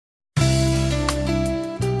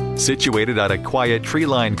Situated on a quiet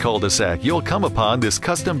tree-lined cul-de-sac, you'll come upon this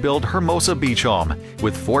custom-built Hermosa beach home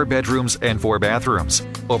with 4 bedrooms and 4 bathrooms,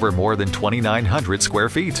 over more than 2,900 square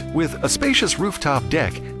feet, with a spacious rooftop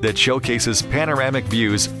deck that showcases panoramic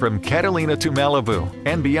views from Catalina to Malibu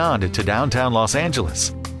and beyond to downtown Los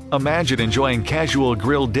Angeles. Imagine enjoying casual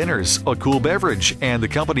grilled dinners, a cool beverage, and the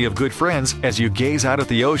company of good friends as you gaze out at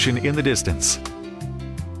the ocean in the distance.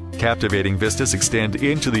 Captivating vistas extend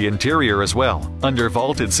into the interior as well. Under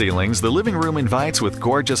vaulted ceilings, the living room invites with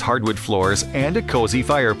gorgeous hardwood floors and a cozy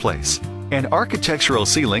fireplace. An architectural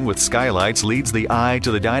ceiling with skylights leads the eye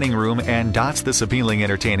to the dining room and dots this appealing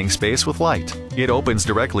entertaining space with light. It opens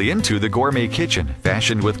directly into the gourmet kitchen,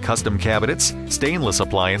 fashioned with custom cabinets, stainless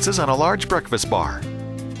appliances, and a large breakfast bar.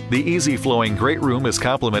 The easy-flowing great room is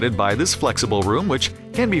complemented by this flexible room, which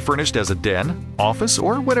can be furnished as a den, office,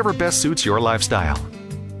 or whatever best suits your lifestyle.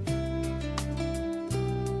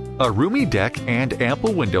 A roomy deck and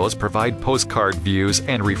ample windows provide postcard views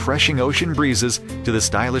and refreshing ocean breezes to the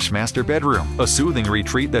stylish master bedroom, a soothing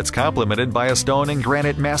retreat that's complemented by a stone and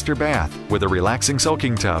granite master bath with a relaxing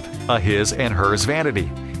soaking tub, a his and hers vanity,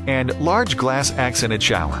 and large glass accented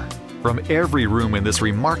shower. From every room in this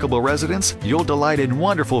remarkable residence, you'll delight in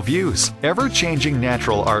wonderful views, ever-changing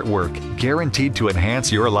natural artwork guaranteed to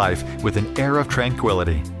enhance your life with an air of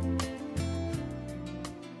tranquility.